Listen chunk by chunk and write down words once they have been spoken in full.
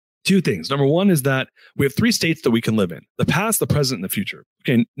Two things. Number one is that we have three states that we can live in: the past, the present, and the future.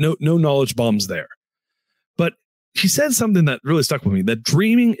 Okay, no knowledge bombs there. But he said something that really stuck with me, that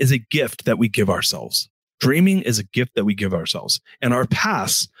dreaming is a gift that we give ourselves. Dreaming is a gift that we give ourselves. And our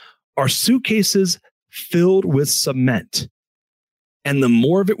pasts are suitcases filled with cement. And the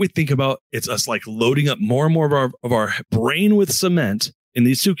more of it we think about, it's us like loading up more and more of our brain with cement in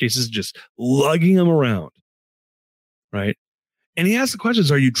these suitcases, just lugging them around. Right? And he asked the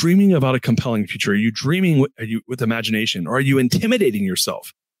questions: are you dreaming about a compelling future? Are you dreaming with imagination? Or are you intimidating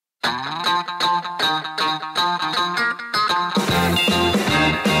yourself?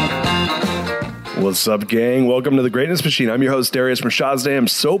 What's up, gang? Welcome to The Greatness Machine. I'm your host, Darius Mirshahzadeh. I'm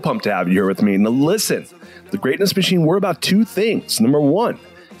so pumped to have you here with me. Now listen, The Greatness Machine, we're about two things. Number one,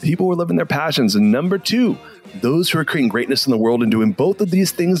 people who are living their passions. And number two, those who are creating greatness in the world and doing both of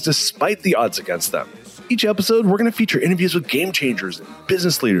these things despite the odds against them. Each episode, we're going to feature interviews with game changers and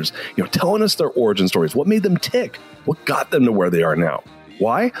business leaders, telling us their origin stories, what made them tick, what got them to where they are now.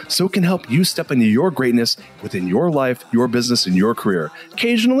 Why? So it can help you step into your greatness within your life, your business, and your career.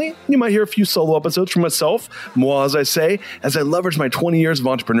 Occasionally, you might hear a few solo episodes from myself, moi, as I leverage my 20 years of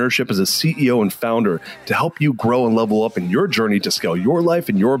entrepreneurship as a CEO and founder to help you grow and level up in your journey to scale your life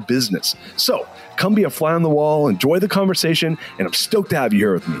and your business. So come be a fly on the wall, enjoy the conversation, and I'm stoked to have you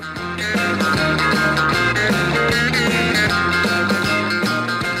here with me.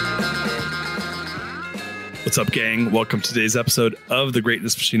 What's up, gang? Welcome to today's episode of The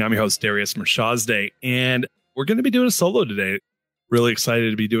Greatness Machine. I'm your host, Darius Mirshahzadeh, and we're going to be doing a solo today. Really excited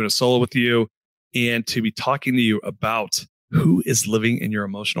to be doing a solo with you and to be talking to you about who is living in your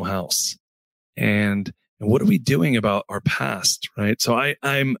emotional house and what are we doing about our past, right? So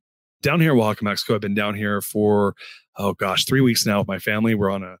I'm down here in Oaxaca, Mexico. I've been down here for, 3 weeks now with my family.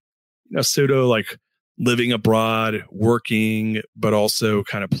 We're on a pseudo like living abroad, working, but also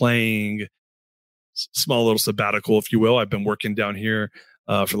kind of playing. Small little sabbatical, if you will. I've been working down here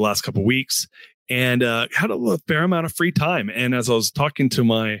for the last couple of weeks and had a fair amount of free time. And as I was talking to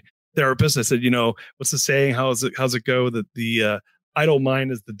my therapist, I said, what's the saying? How's it go? That the idle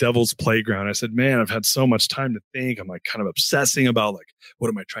mind is the devil's playground. I said, man, I've had so much time to think. I'm like kind of obsessing about like, what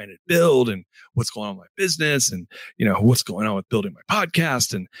am I trying to build and what's going on with my business and, what's going on with building my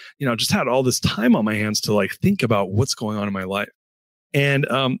podcast. And, just had all this time on my hands to like think about what's going on in my life. And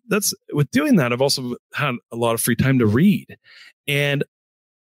that's with doing that, I've also had a lot of free time to read. And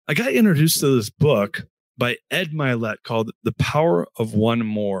I got introduced to this book by Ed Mylett called The Power of One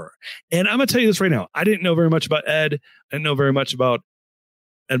More. And I'm going to tell you this right now. I didn't know very much about Ed. I didn't know very much about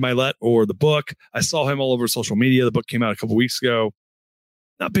Ed Mylett or the book. I saw him all over social media. The book came out a couple of weeks ago.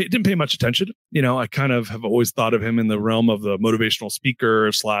 Didn't pay much attention. I kind of have always thought of him in the realm of the motivational speaker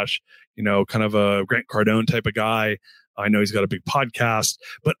 / kind of a Grant Cardone type of guy. I know he's got a big podcast,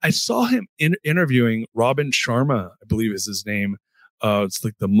 but I saw him interviewing Robin Sharma, I believe is his name. It's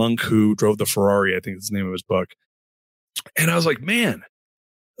like the monk who drove the Ferrari, I think is the name of his book. And I was like, man,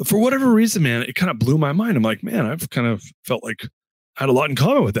 for whatever reason, man, it kind of blew my mind. I'm like, man, I've kind of felt like I had a lot in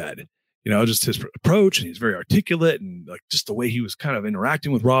common with that. Just his approach, and he's very articulate, and like just the way he was kind of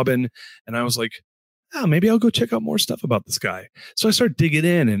interacting with Robin. And I was like, maybe I'll go check out more stuff about this guy. So I started digging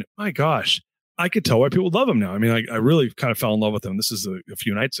in, and my gosh, I could tell why people love him now. I mean, I really kind of fell in love with him. This is a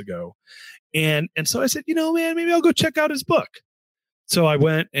few nights ago. And so I said, man, maybe I'll go check out his book. So I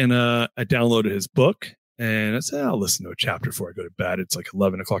went and I downloaded his book, and I said, I'll listen to a chapter before I go to bed. It's like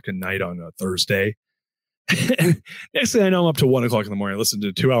 11 o'clock at night on a Thursday. And next thing I know, I'm up to 1 o'clock in the morning. I listened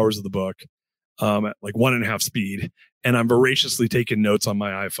to 2 hours of the book at like 1.5 speed. And I'm voraciously taking notes on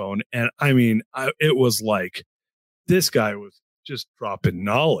my iPhone. And I mean, it was like, this guy was just dropping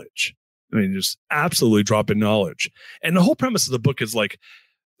knowledge. I mean, just absolutely dropping knowledge. And the whole premise of the book is like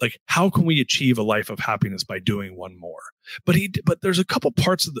how can we achieve a life of happiness by doing one more? But there's a couple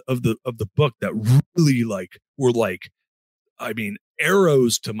parts of the book that really were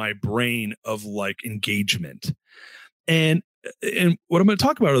arrows to my brain of like engagement. And what I'm going to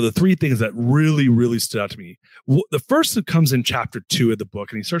talk about are the three things that really, really stood out to me. The first that comes in chapter 2 of the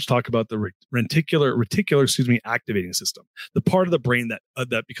book, and he starts talking about the reticular activating system, the part of the brain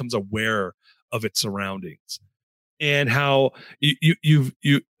that becomes aware of its surroundings, and how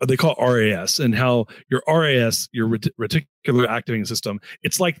they call it RAS, and how your RAS, your reticular activating system,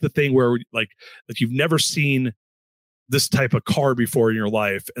 it's like the thing where like you've never seen this type of car before in your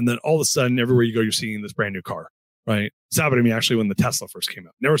life, and then all of a sudden, everywhere you go, you're seeing this brand new car. Right. It's happened to me actually when the Tesla first came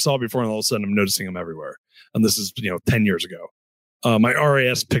out. Never saw it before, and all of a sudden I'm noticing them everywhere. And this is, 10 years ago. My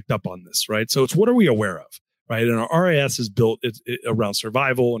RAS picked up on this, right? So it's what are we aware of? right? And our RAS is built around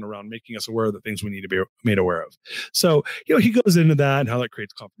survival and around making us aware of the things we need to be made aware of. So, he goes into that and how that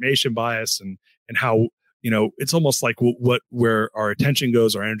creates confirmation bias and how, it's almost like where our attention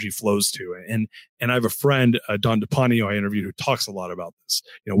goes, our energy flows to. And I have a friend, Don DePonio, I interviewed, who talks a lot about this,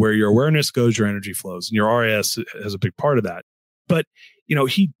 where your awareness goes, your energy flows, and your RAS has a big part of that. But,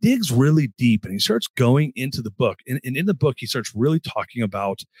 he digs really deep and he starts going into the book. And in the book, he starts really talking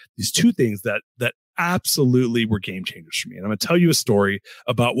about these two things that absolutely were game changers for me. And I'm going to tell you a story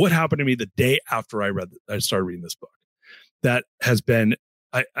about what happened to me the day after I started reading this book. That has been,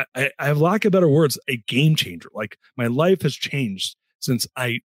 I have lack of better words, a game changer. Like, my life has changed since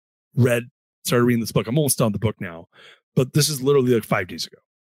I started reading this book. I'm almost done with the book now, but this is literally like 5 days ago.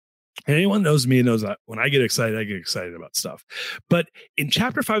 And anyone knows me knows that when I get excited about stuff. But in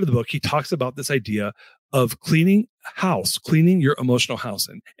chapter 5 of the book, he talks about this idea of cleaning your emotional house,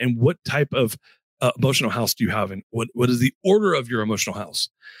 and what type of emotional house do you have, and what is the order of your emotional house?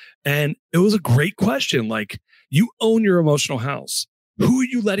 And it was a great question. Like, you own your emotional house. Who are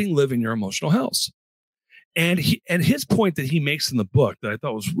you letting live in your emotional house? And his point that he makes in the book that I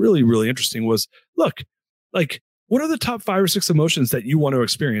thought was really, really interesting was, look, like, what are the top 5 or 6 emotions that you want to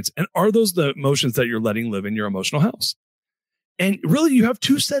experience? And are those the emotions that you're letting live in your emotional house? And really, you have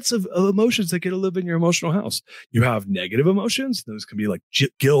 2 sets of emotions that get to live in your emotional house. You have negative emotions. Those can be like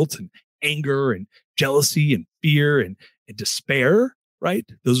guilt and anger and jealousy and fear and despair, right?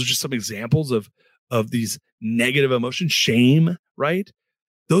 Those are just some examples of these negative emotions. Shame, right?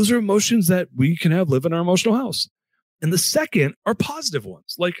 Those are emotions that we can have live in our emotional house. And the second are positive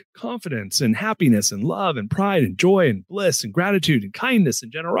ones, like confidence and happiness and love and pride and joy and bliss and gratitude and kindness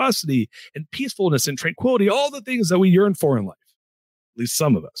and generosity and peacefulness and tranquility, all the things that we yearn for in life, at least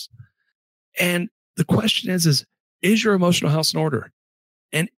some of us. And the question is your emotional house in order?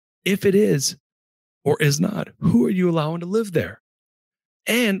 And if it is or is not, who are you allowing to live there?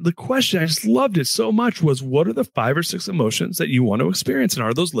 And the question, I just loved it so much, was what are the 5 or 6 emotions that you want to experience? And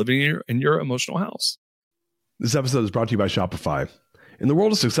are those living in your emotional house? This episode is brought to you by Shopify. In the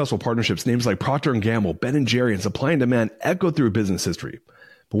world of successful partnerships, names like Procter & Gamble, Ben & Jerry, and Supply and Demand echo through business history.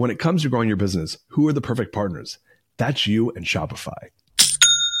 But when it comes to growing your business, who are the perfect partners? That's you and Shopify.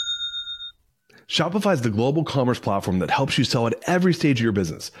 Shopify is the global commerce platform that helps you sell at every stage of your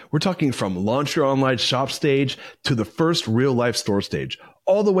business. We're talking from launch your online shop stage to the first real life store stage,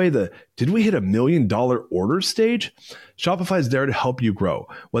 all the way to did we hit $1 million order stage? Shopify is there to help you grow.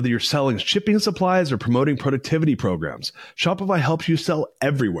 Whether you're selling shipping supplies or promoting productivity programs, Shopify helps you sell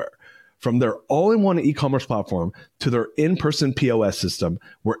everywhere. From their all-in-one e-commerce platform to their in-person POS system,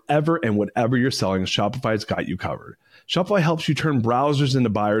 wherever and whatever you're selling, Shopify's got you covered. Shopify helps you turn browsers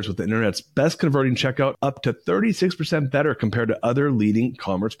into buyers with the internet's best converting checkout, up to 36% better compared to other leading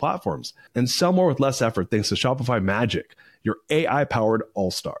commerce platforms. And sell more with less effort thanks to Shopify Magic, your AI-powered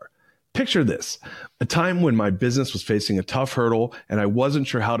all-star. Picture this, a time when my business was facing a tough hurdle and I wasn't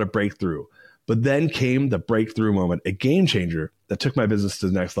sure how to break through. But then came the breakthrough moment, a game changer that took my business to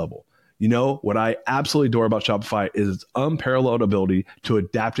the next level. You know, what I absolutely adore about Shopify is its unparalleled ability to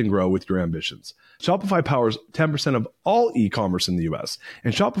adapt and grow with your ambitions. Shopify powers 10% of all e-commerce in the US,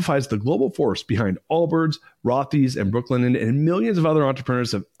 and Shopify is the global force behind Allbirds, Rothy's, and Brooklinen, and millions of other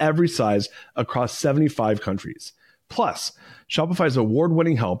entrepreneurs of every size across 75 countries. Plus, Shopify's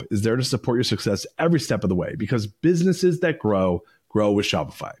award-winning help is there to support your success every step of the way, because businesses that grow with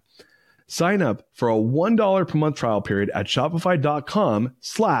Shopify. Sign up for a $1 per month trial period at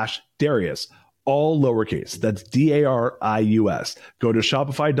shopify.com/Darius, all lowercase. That's DARIUS. Go to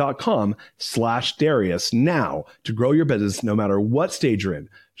shopify.com/Darius now to grow your business no matter what stage you're in.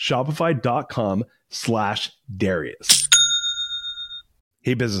 Shopify.com/Darius.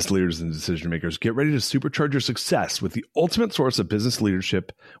 Hey, business leaders and decision makers, get ready to supercharge your success with the ultimate source of business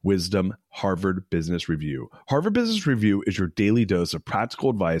leadership wisdom, Harvard Business Review. Harvard Business Review is your daily dose of practical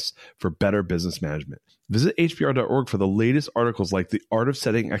advice for better business management. Visit hbr.org for the latest articles like The Art of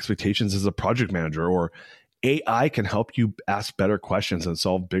Setting Expectations as a Project Manager, or AI can help you ask better questions and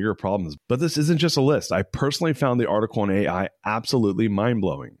solve bigger problems. But this isn't just a list. I personally found the article on AI absolutely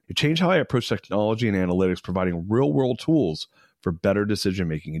mind-blowing. It changed how I approach technology and analytics, providing real-world tools for better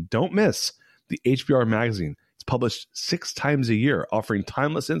decision-making. And don't miss the HBR magazine. It's published 6 times a year, offering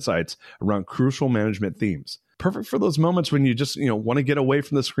timeless insights around crucial management themes. Perfect for those moments when you just, want to get away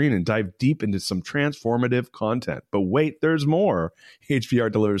from the screen and dive deep into some transformative content. But wait, there's more.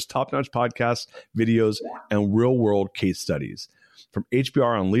 HBR delivers top-notch podcasts, videos, and real-world case studies. From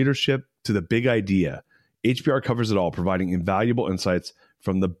HBR on leadership to the big idea, HBR covers it all, providing invaluable insights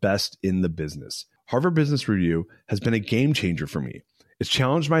from the best in the business. Harvard Business Review has been a game changer for me. It's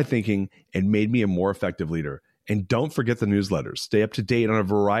challenged my thinking and made me a more effective leader. And don't forget the newsletters. Stay up to date on a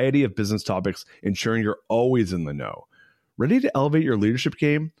variety of business topics, ensuring you're always in the know. Ready to elevate your leadership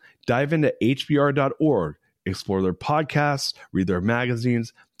game? Dive into hbr.org, explore their podcasts, read their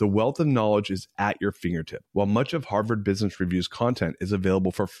magazines. The wealth of knowledge is at your fingertip. While much of Harvard Business Review's content is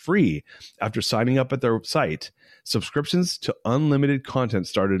available for free after signing up at their site, subscriptions to unlimited content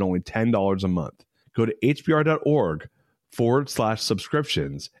start at only $10 a month. Go to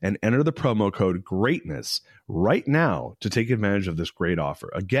hbr.org/subscriptions and enter the promo code GREATNESS right now to take advantage of this great offer.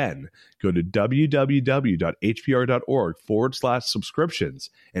 Again, go to www.hbr.org/subscriptions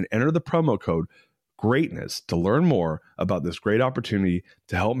and enter the promo code GREATNESS to learn more about this great opportunity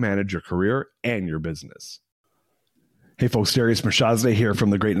to help manage your career and your business. Hey folks, Darius Mirshahzadeh here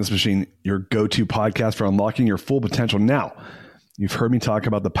from The Greatness Machine, your go-to podcast for unlocking your full potential. Now, you've heard me talk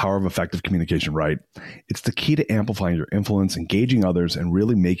about the power of effective communication, right? It's the key to amplifying your influence, engaging others, and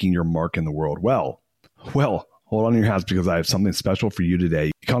really making your mark in the world. Well, hold on to your hats because I have something special for you today.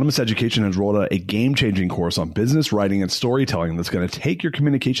 Economist Education has rolled out a game-changing course on business writing and storytelling that's going to take your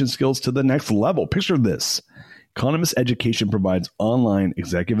communication skills to the next level. Picture this. Economist Education provides online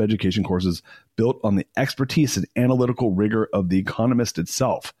executive education courses built on the expertise and analytical rigor of The Economist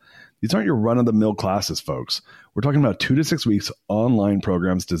itself. These aren't your run-of-the-mill classes, folks. We're talking about 2 to 6 weeks online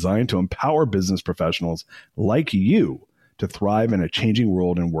programs designed to empower business professionals like you to thrive in a changing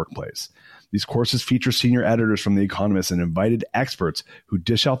world and workplace. These courses feature senior editors from The Economist and invited experts who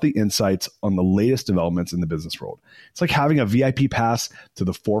dish out the insights on the latest developments in the business world. It's like having a VIP pass to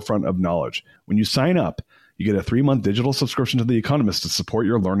the forefront of knowledge. When you sign up, you get a 3-month digital subscription to The Economist to support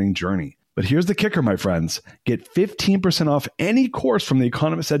your learning journey. But here's the kicker, my friends. Get 15% off any course from The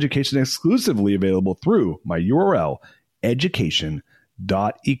Economist Education exclusively available through my URL,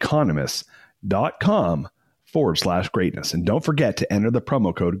 education.economist.com/greatness. And don't forget to enter the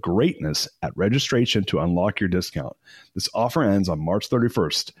promo code GREATNESS at registration to unlock your discount. This offer ends on March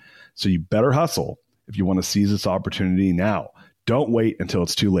 31st, so you better hustle if you want to seize this opportunity now. Don't wait until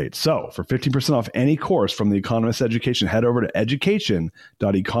it's too late. So for 15% off any course from The Economist Education, head over to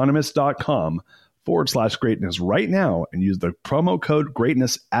education.economist.com/greatness right now and use the promo code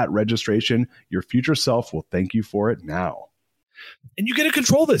GREATNESS at registration. Your future self will thank you for it now. And you get to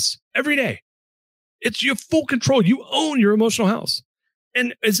control this every day. It's your full control. You own your emotional house.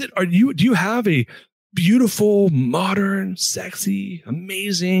 And do you have a beautiful, modern, sexy,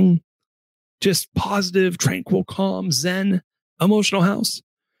 amazing, just positive, tranquil, calm, zen emotional house?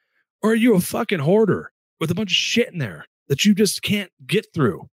 Or are you a fucking hoarder with a bunch of shit in there that you just can't get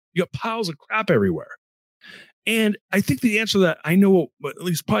through? You got piles of crap everywhere. And I think the answer to that, I know what at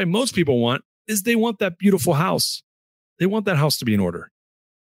least probably most people want, is they want that beautiful house. They want that house to be in order.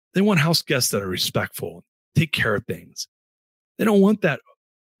 They want house guests that are respectful, take care of things. They don't want that,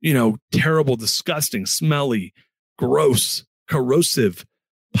 terrible, disgusting, smelly, gross, corrosive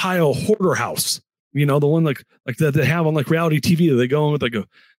pile hoarder house. The one like that they have on like reality TV that they go in with like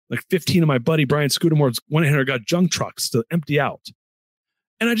 15 of my buddy Brian Scudamore went in here, got junk trucks to empty out.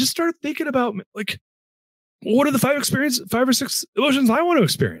 And I just started thinking about what are the 5 or 6 emotions I want to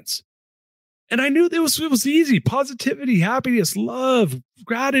experience? And I knew it was easy: positivity, happiness, love,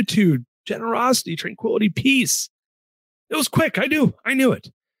 gratitude, generosity, tranquility, peace. It was quick. I knew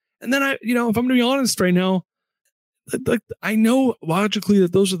it. And then if I'm going to be honest right now, I know logically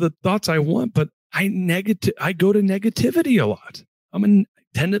that those are the thoughts I want, but I go to negativity a lot. I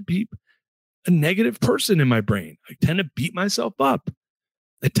tend to be a negative person in my brain. I tend to beat myself up.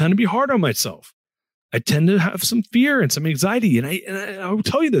 I tend to be hard on myself. I tend to have some fear and some anxiety. And I will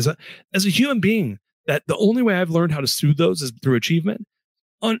tell you this, as a human being, that the only way I've learned how to soothe those is through achievement.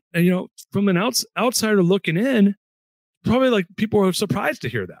 From an outsider looking in, probably like people are surprised to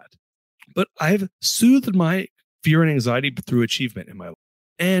hear that. But I've soothed my fear and anxiety through achievement in my life.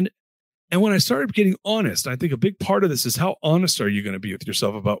 And when I started getting honest, I think a big part of this is how honest are you going to be with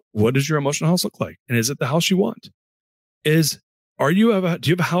yourself about what does your emotional house look like? And is it the house you want? Do you have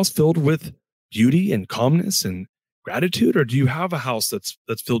a house filled with beauty and calmness and gratitude? Or do you have a house that's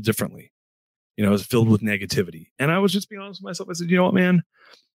filled differently? It's filled with negativity. And I was just being honest with myself. I said, you know what, man,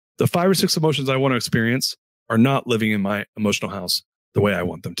 the 5 or 6 emotions I want to experience are not living in my emotional house the way I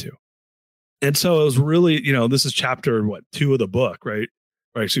want them to. And so it was really, this is chapter 2 of the book, right?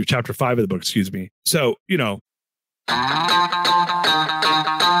 Or actually chapter 5 of the book, excuse me. So,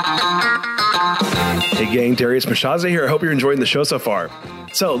 Hey gang, Darius Mirshahzadeh here. I hope you're enjoying the show so far.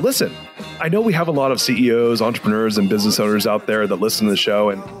 So listen, I know we have a lot of CEOs, entrepreneurs, and business owners out there that listen to the show.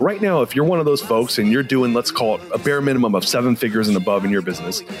 And right now, if you're one of those folks and you're doing, let's call it a bare minimum of 7 figures and above in your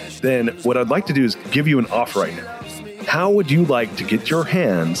business, then what I'd like to do is give you an offer right now. How would you like to get your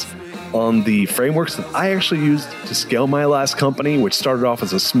hands on the frameworks that I actually used to scale my last company, which started off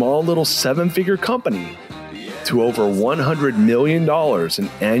as a small little 7-figure company, to over $100 million in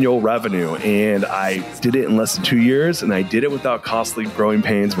annual revenue. And I did it in less than 2 years, and I did it without costly growing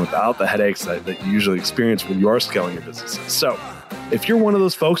pains, without the headaches that you usually experience when you are scaling your businesses. So if you're one of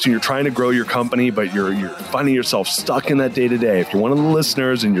those folks and you're trying to grow your company, but you're finding yourself stuck in that day-to-day, if you're one of the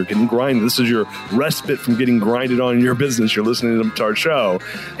listeners and you're getting grinded, this is your respite from getting grinded on in your business, you're listening to our show,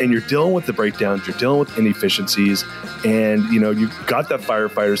 and you're dealing with the breakdowns, you're dealing with inefficiencies, and you've got that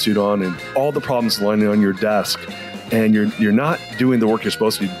firefighter suit on and all the problems lying on your desk, and you're not doing the work you're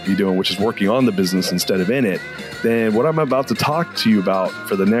supposed to be doing, which is working on the business instead of in it, then what I'm about to talk to you about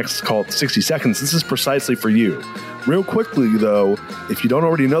for the next, call it 60 seconds, this is precisely for you. Real quickly, though, if you don't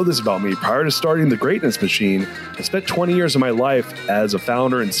already know this about me, prior to starting the Greatness Machine, I spent 20 years of my life as a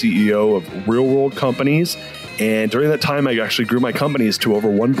founder and CEO of real-world companies. And during that time, I actually grew my companies to over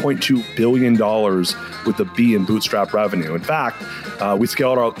 $1.2 billion with a B in bootstrap revenue. In fact, we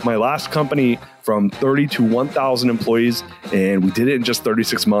scaled my last company from 30 to 1,000 employees, and we did it in just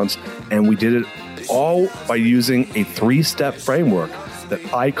 36 months. And we did it all by using a 3-step framework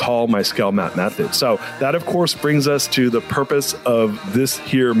that I call my Scale Map method. So that, of course, brings us to the purpose of this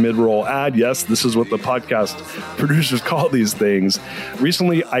here mid-roll ad. Yes, this is what the podcast producers call these things.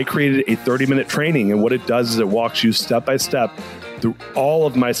 Recently, I created a 30-minute training, and what it does is it walks you step by step through all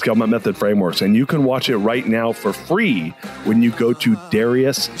of my Scale Map method frameworks. And you can watch it right now for free when you go to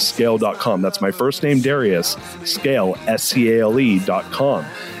DariusScale.com. That's my first name, Darius, Scale, SCALE.com.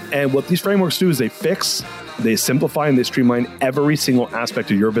 And what these frameworks do is they simplify and they streamline every single aspect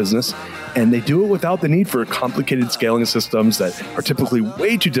of your business. And they do it without the need for complicated scaling systems that are typically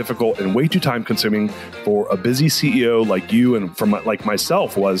way too difficult and way too time consuming for a busy CEO like you and like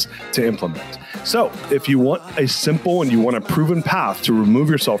myself was to implement. So if you want a simple and you want a proven path to remove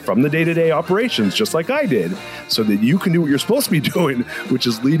yourself from the day-to-day operations, just like I did, so that you can do what you're supposed to be doing, which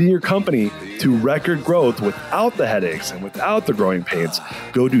is leading your company to record growth without the headaches and without the growing pains,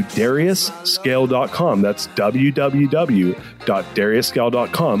 go to DariusScale.com. That's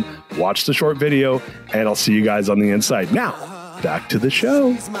www.DariusScale.com. Watch the short video, and I'll see you guys on the inside. Now, back to the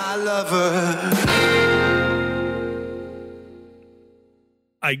show.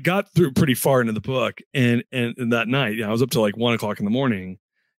 I got through pretty far into the book, and that night, I was up till like 1 o'clock in the morning.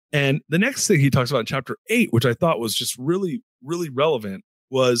 And the next thing he talks about in chapter 8, which I thought was just really, really relevant,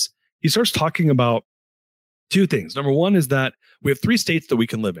 was he starts talking about 2 things. Number one is that we have 3 states that we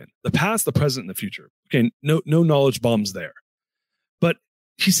can live in: the past, the present, and the future. Okay, no knowledge bombs there. But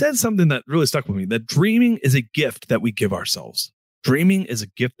he said something that really stuck with me, that dreaming is a gift that we give ourselves. Dreaming is a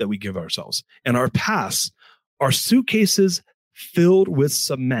gift that we give ourselves. And our past are suitcases filled with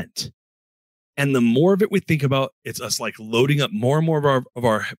cement. And the more of it we think about, it's us like loading up more and more of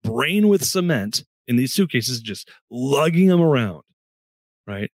our brain with cement in these suitcases, just lugging them around,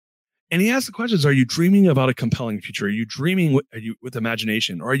 right? And he asked the questions: are you dreaming about a compelling future? Are you dreaming with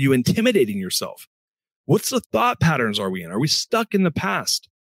imagination? Or are you intimidating yourself? What's the thought patterns are we in? Are we stuck in the past?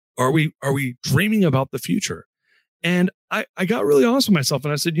 Are we dreaming about the future? And I got really honest with myself,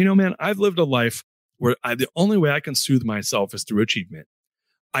 and I said, man, I've lived a life where the only way I can soothe myself is through achievement.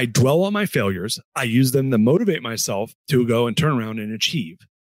 I dwell on my failures. I use them to motivate myself to go and turn around and achieve.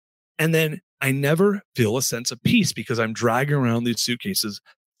 And then I never feel a sense of peace because I'm dragging around these suitcases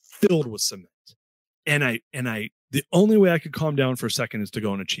filled with cement. And the only way I could calm down for a second is to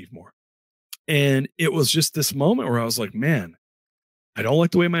go and achieve more. And it was just this moment where I was like, man, I don't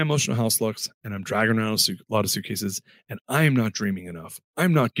like the way my emotional house looks, and I'm dragging around a lot of suitcases, and I am not dreaming enough.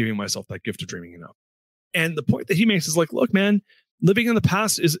 I'm not giving myself that gift of dreaming enough. And the point that he makes is like, look, man, living in the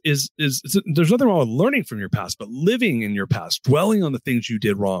past is there's nothing wrong with learning from your past, but living in your past, dwelling on the things you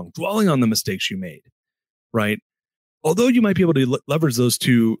did wrong, dwelling on the mistakes you made, right? Although you might be able to leverage those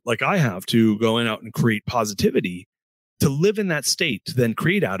two, like I have, to go in out and create positivity, to live in that state, to then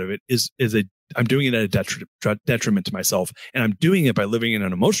create out of it I'm doing it at a detriment to myself. And I'm doing it by living in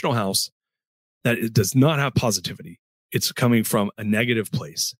an emotional house that it does not have positivity. It's coming from a negative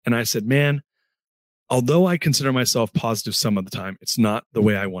place. And I said, man, although I consider myself positive some of the time, it's not the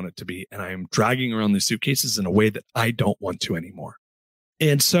way I want it to be. And I am dragging around these suitcases in a way that I don't want to anymore.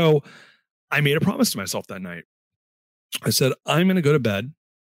 And so I made a promise to myself that night. I said, I'm going to go to bed,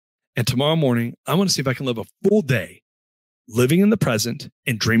 and tomorrow morning, I want to see if I can live a full day living in the present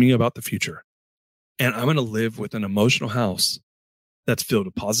and dreaming about the future. And I'm going to live with an emotional house that's filled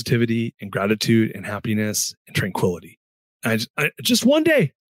with positivity and gratitude and happiness and tranquility. I just one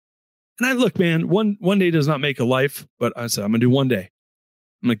day. And I look, man, one day does not make a life, but I said, I'm going to do one day.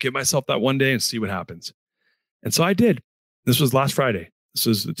 I'm going to give myself that one day and see what happens. And so I did. This was last Friday.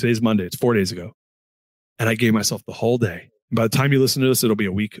 Today's Monday. It's 4 days ago. And I gave myself the whole day. By the time you listen to this, it'll be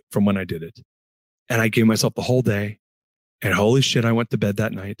a week from when I did it. And I gave myself the whole day. And holy shit, I went to bed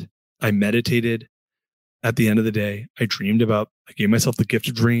that night. I meditated at the end of the day. I gave myself the gift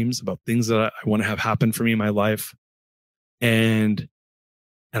of dreams about things that I want to have happen for me in my life. And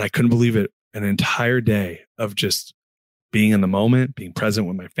I couldn't believe it. An entire day of just being in the moment, being present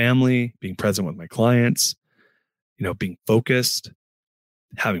with my family, being present with my clients, being focused,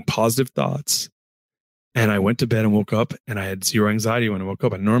 having positive thoughts. And I went to bed and woke up and I had zero anxiety when I woke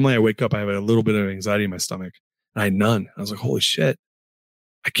up. And normally I wake up, I have a little bit of anxiety in my stomach. And I had none. I was like, holy shit,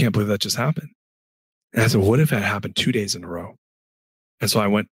 I can't believe that just happened. And I said, what if that happened 2 days in a row? And so I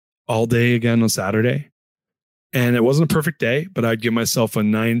went all day again on Saturday. And it wasn't a perfect day, but I'd give myself a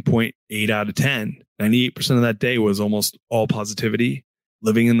 9.8 out of 10. 98% of that day was almost all positivity,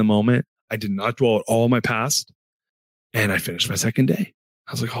 living in the moment. I did not dwell at all on my past. And I finished my second day.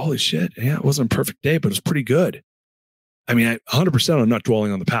 I was like, holy shit. Yeah, it wasn't a perfect day, but it was pretty good. I mean, 100% I'm not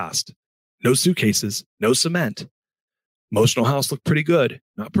dwelling on the past. No suitcases, no cement. Emotional house looked pretty good.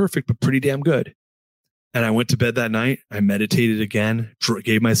 Not perfect, but pretty damn good. And I went to bed that night. I meditated again,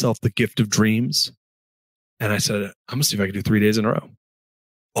 gave myself the gift of dreams. And I said, I'm going to see if I can do 3 days in a row.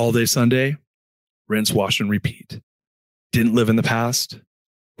 All day Sunday, rinse, wash, and repeat. Didn't live in the past.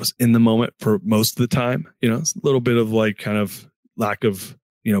 Was in the moment for most of the time. It's a little bit of kind of lack of,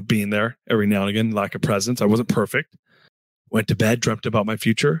 being there every now and again, lack of presence. I wasn't perfect. Went to bed, dreamt about my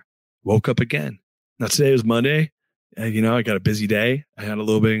future, woke up again. Now today was Monday. I got a busy day. I had a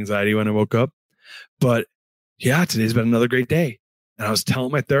little bit of anxiety when I woke up. But yeah, today's been another great day. And I was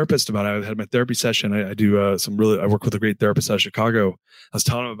telling my therapist about it. I had my therapy session. I do I work with a great therapist out of Chicago. I was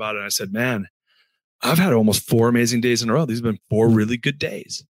telling him about it. I said, man, I've had almost 4 amazing days in a row. These have been 4 really good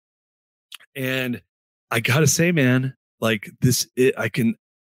days. And I got to say, man, it's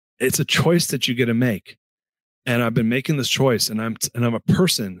a choice that you get to make. And I've been making this choice and I'm a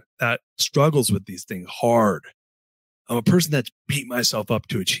person that struggles with these things hard. I'm a person that's beat myself up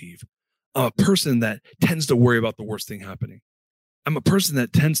to achieve. I'm a person that tends to worry about the worst thing happening. I'm a person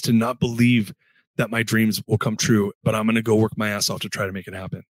that tends to not believe that my dreams will come true, but I'm going to go work my ass off to try to make it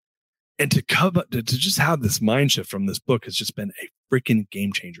happen. And to just have this mind shift from this book has just been a freaking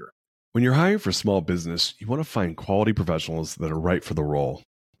game changer. When you're hiring for small business, you want to find quality professionals that are right for the role.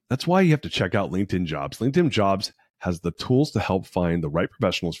 That's why you have to check out LinkedIn Jobs. LinkedIn Jobs has the tools to help find the right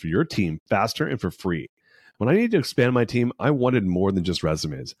professionals for your team faster and for free. When I needed to expand my team, I wanted more than just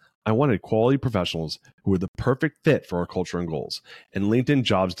resumes. I wanted quality professionals who were the perfect fit for our culture and goals. And LinkedIn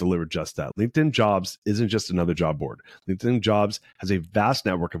Jobs delivered just that. LinkedIn Jobs isn't just another job board. LinkedIn Jobs has a vast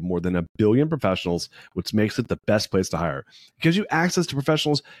network of more than 1 billion professionals, which makes it the best place to hire. It gives you access to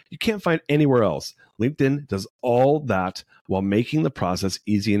professionals you can't find anywhere else. LinkedIn does all that while making the process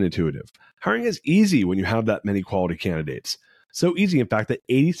easy and intuitive. Hiring is easy when you have that many quality candidates. So easy, in fact, that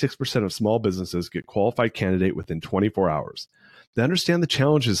 86% of small businesses get qualified candidate within 24 hours. They understand the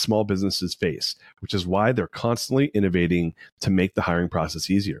challenges small businesses face, which is why they're constantly innovating to make the hiring process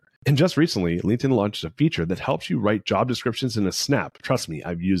easier. And just recently, LinkedIn launched a feature that helps you write job descriptions in a snap. Trust me,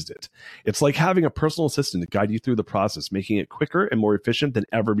 I've used it. It's like having a personal assistant to guide you through the process, making it quicker and more efficient than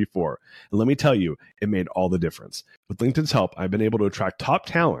ever before. And let me tell you, it made all the difference. With LinkedIn's help, I've been able to attract top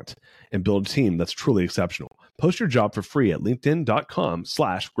talent and build a team that's truly exceptional. Post your job for free at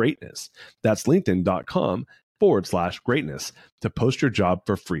linkedin.com/greatness. That's linkedin.com/greatness to post your job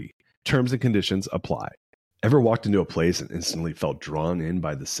for free. Terms and conditions apply. Ever walked into a place and instantly felt drawn in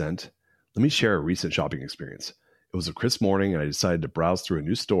by the scent? Let me share a recent shopping experience. It was a crisp morning and I decided to browse through a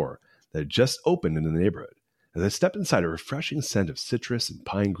new store that had just opened in the neighborhood. As I stepped inside, a refreshing scent of citrus and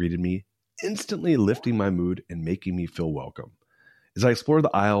pine greeted me, instantly lifting my mood and making me feel welcome. As I explored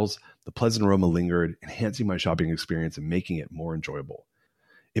the aisles, the pleasant aroma lingered, enhancing my shopping experience and making it more enjoyable.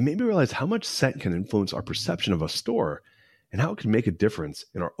 It made me realize how much scent can influence our perception of a store and how it can make a difference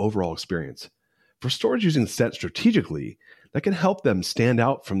in our overall experience. For stores using scent strategically, that can help them stand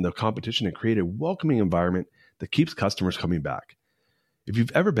out from the competition and create a welcoming environment that keeps customers coming back. If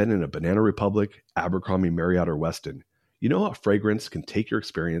you've ever been in a Banana Republic, Abercrombie, Marriott, or Westin, you know how fragrance can take your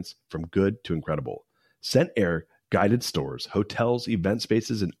experience from good to incredible. Scent Air guided stores, hotels, event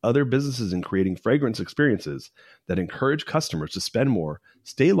spaces, and other businesses in creating fragrance experiences that encourage customers to spend more,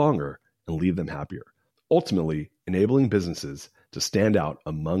 stay longer, and leave them happier, ultimately enabling businesses to stand out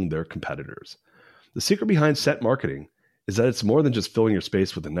among their competitors. The secret behind scent marketing is that it's more than just filling your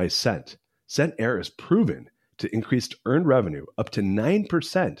space with a nice scent. Scent Air is proven to increase earned revenue up to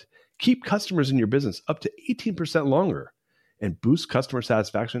 9%, keep customers in your business up to 18% longer, and boost customer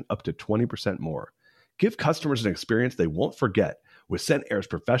satisfaction up to 20% more. Give customers an experience they won't forget with Scent Air's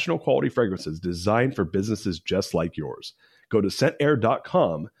professional quality fragrances designed for businesses just like yours. Go to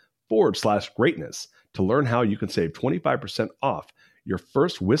scentair.com/greatness to learn how you can save 25% off your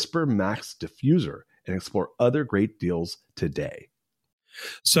first Whisper Max diffuser and explore other great deals today.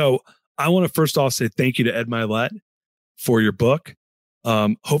 So I want to first off say thank you to Ed Mylett for your book.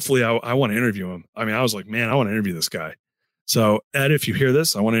 Hopefully I want to interview him. I mean, I was like, man, I want to interview this guy. So Ed, if you hear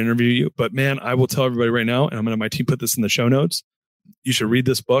this, I want to interview you. But man, I will tell everybody right now, and I'm going to have my team put this in the show notes. You should read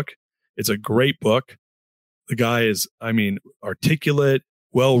this book. It's a great book. The guy is, I mean, articulate,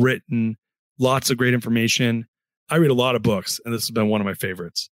 well-written, lots of great information. I read a lot of books, and this has been one of my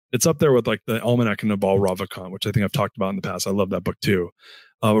favorites. It's up there with like the Almanac and Naval Ravikant, which I think I've talked about in the past. I love that book too.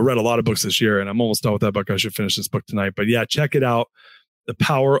 I read a lot of books this year, and I'm almost done with that book. I should finish this book tonight. But yeah, check it out. The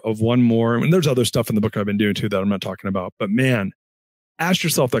Power of One More. And there's other stuff in the book I've been doing too that I'm not talking about. But man, ask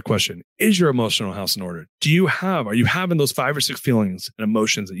yourself that question. Is your emotional house in order? Are you having those 5 or 6 feelings and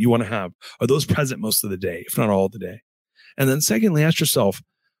emotions that you want to have? Are those present most of the day, if not all of the day? And then secondly, ask yourself,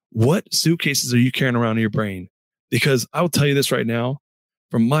 what suitcases are you carrying around in your brain? Because I will tell you this right now,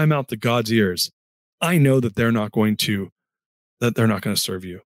 from my mouth to God's ears, I know that they're not going to serve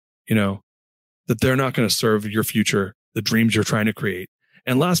you, that they're not going to serve your future, the dreams you're trying to create.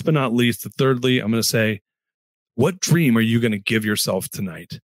 And last but not least, thirdly, I'm going to say, what dream are you going to give yourself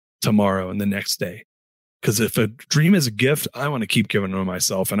tonight, tomorrow, and the next day? Because if a dream is a gift, I want to keep giving it to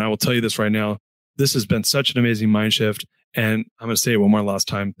myself. And I will tell you this right now, this has been such an amazing mind shift. And I'm going to say it one more last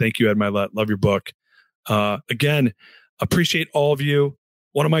time. Thank you, Ed Mylett. Love your book. Again, appreciate all of you.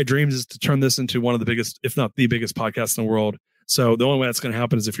 One of my dreams is to turn this into one of the biggest, if not the biggest podcast in the world. So the only way that's going to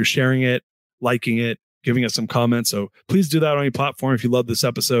happen is if you're sharing it, liking it, giving us some comments. So please do that on any platform. If you love this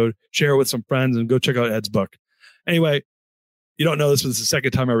episode, share it with some friends and go check out Ed's book. Anyway, you don't know this was the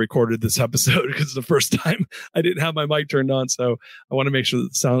second time I recorded this episode because the first time I didn't have my mic turned on. So I want to make sure that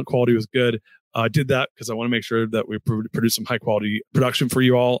the sound quality was good. I did that because I want to make sure that we produce some high quality production for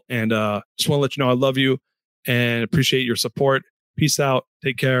you all. And just want to let you know I love you and appreciate your support. Peace out.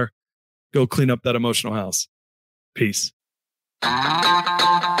 Take care. Go clean up that emotional house. Peace.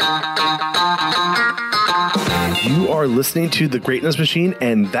 You are listening to The Greatness Machine,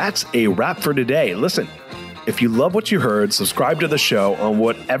 and that's a wrap for today. Listen, if you love what you heard, subscribe to the show on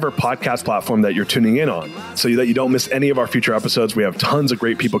whatever podcast platform that you're tuning in on so that you don't miss any of our future episodes. We have tons of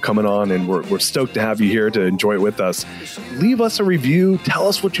great people coming on, and we're stoked to have you here to enjoy it with us. Leave us a review. Tell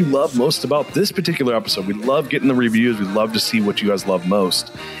us what you love most about this particular episode. We love getting the reviews. We love to see what you guys love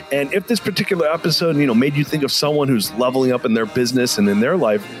most. And if this particular episode, made you think of someone who's leveling up in their business and in their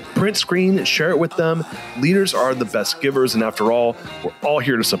life, print screen, share it with them. Leaders are the best givers. And after all, we're all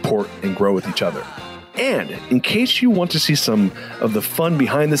here to support and grow with each other. And in case you want to see some of the fun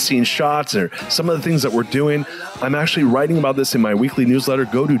behind the scenes shots or some of the things that we're doing, I'm actually writing about this in my weekly newsletter.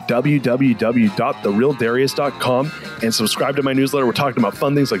 Go to www.therealdarius.com and subscribe to my newsletter. We're talking about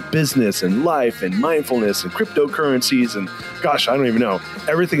fun things like business and life and mindfulness and cryptocurrencies and gosh, I don't even know,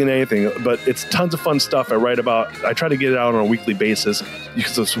 everything and anything, but it's tons of fun stuff I write about. I try to get it out on a weekly basis. You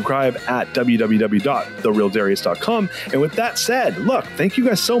can subscribe at www.therealdarius.com. And with that said, look, thank you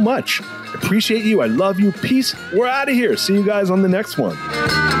guys so much. Appreciate you. I love you. Peace. We're out of here. See you guys on the next one.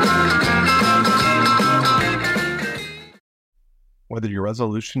 Whether your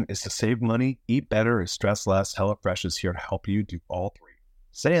resolution is to save money, eat better, or stress less, HelloFresh is here to help you do all three.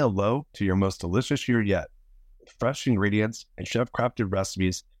 Say hello to your most delicious year yet with fresh ingredients and chef-crafted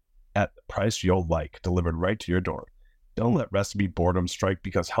recipes at the price you'll like, delivered right to your door. Don't let recipe boredom strike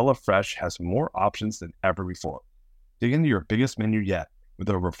because HelloFresh has more options than ever before. Dig into your biggest menu yet with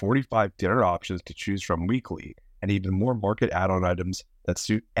over 45 dinner options to choose from weekly and even more market add-on items that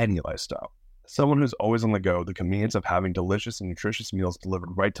suit any lifestyle. As someone who's always on the go, the convenience of having delicious and nutritious meals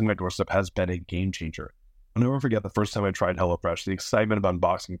delivered right to my doorstep has been a game changer. I'll never forget the first time I tried HelloFresh, the excitement of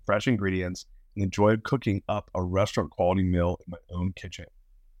unboxing fresh ingredients and the joy of cooking up a restaurant-quality meal in my own kitchen.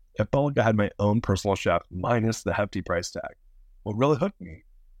 It felt like I had my own personal chef minus the hefty price tag. What really hooked me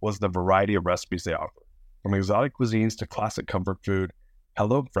was the variety of recipes they offer. From exotic cuisines to classic comfort food,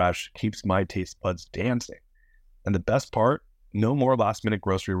 HelloFresh keeps my taste buds dancing. And the best part, no more last-minute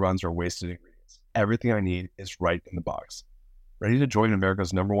grocery runs or wasted ingredients. Everything I need is right in the box. Ready to join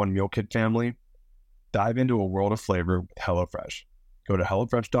America's #1 meal kit family? Dive into a world of flavor with HelloFresh. Go to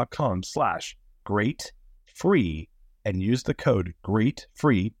HelloFresh.com/greatfree and use the code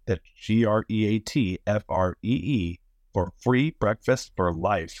GREATFREE, that's GREATFREE, for free breakfast for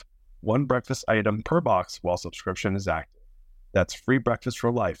life. One breakfast item per box while subscription is active. That's free breakfast for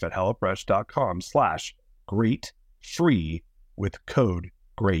life at HelloFresh.com/greatfree with code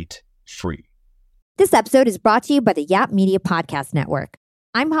GREATFREE. This episode is brought to you by the Yap Media Podcast Network.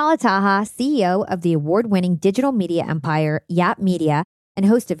 I'm Hala Taha, CEO of the award-winning digital media empire, Yap Media, and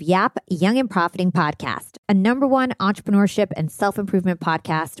host of Yap Young and Profiting Podcast, a #1 entrepreneurship and self-improvement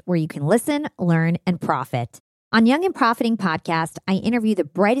podcast where you can listen, learn, and profit. On Young and Profiting Podcast, I interview the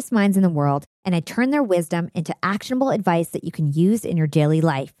brightest minds in the world, and I turn their wisdom into actionable advice that you can use in your daily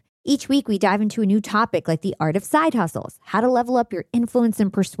life. Each week, we dive into a new topic like the art of side hustles, how to level up your influence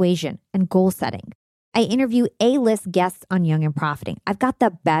and persuasion, and goal setting. I interview A-list guests on Young and Profiting. I've got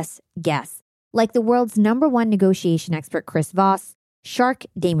the best guests, like the world's #1 negotiation expert, Chris Voss, Shark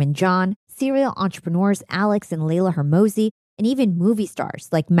Damon John, serial entrepreneurs Alex and Layla Hermosi, and even movie stars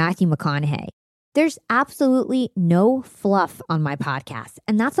like Matthew McConaughey. There's absolutely no fluff on my podcast,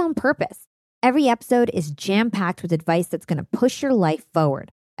 and that's on purpose. Every episode is jam-packed with advice that's going to push your life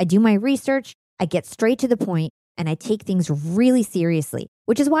forward. I do my research, I get straight to the point, and I take things really seriously,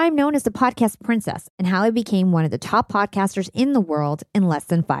 which is why I'm known as the podcast princess and how I became one of the top podcasters in the world in less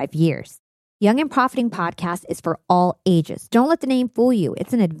than 5 years. Young and Profiting Podcast is for all ages. Don't let the name fool you.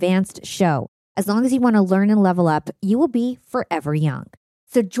 It's an advanced show. As long as you want to learn and level up, you will be forever young.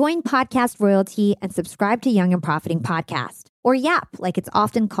 So join Podcast Royalty and subscribe to Young and Profiting Podcast, or YAP, like it's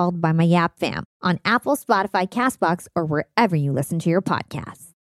often called by my YAP fam, on Apple, Spotify, CastBox, or wherever you listen to your podcasts.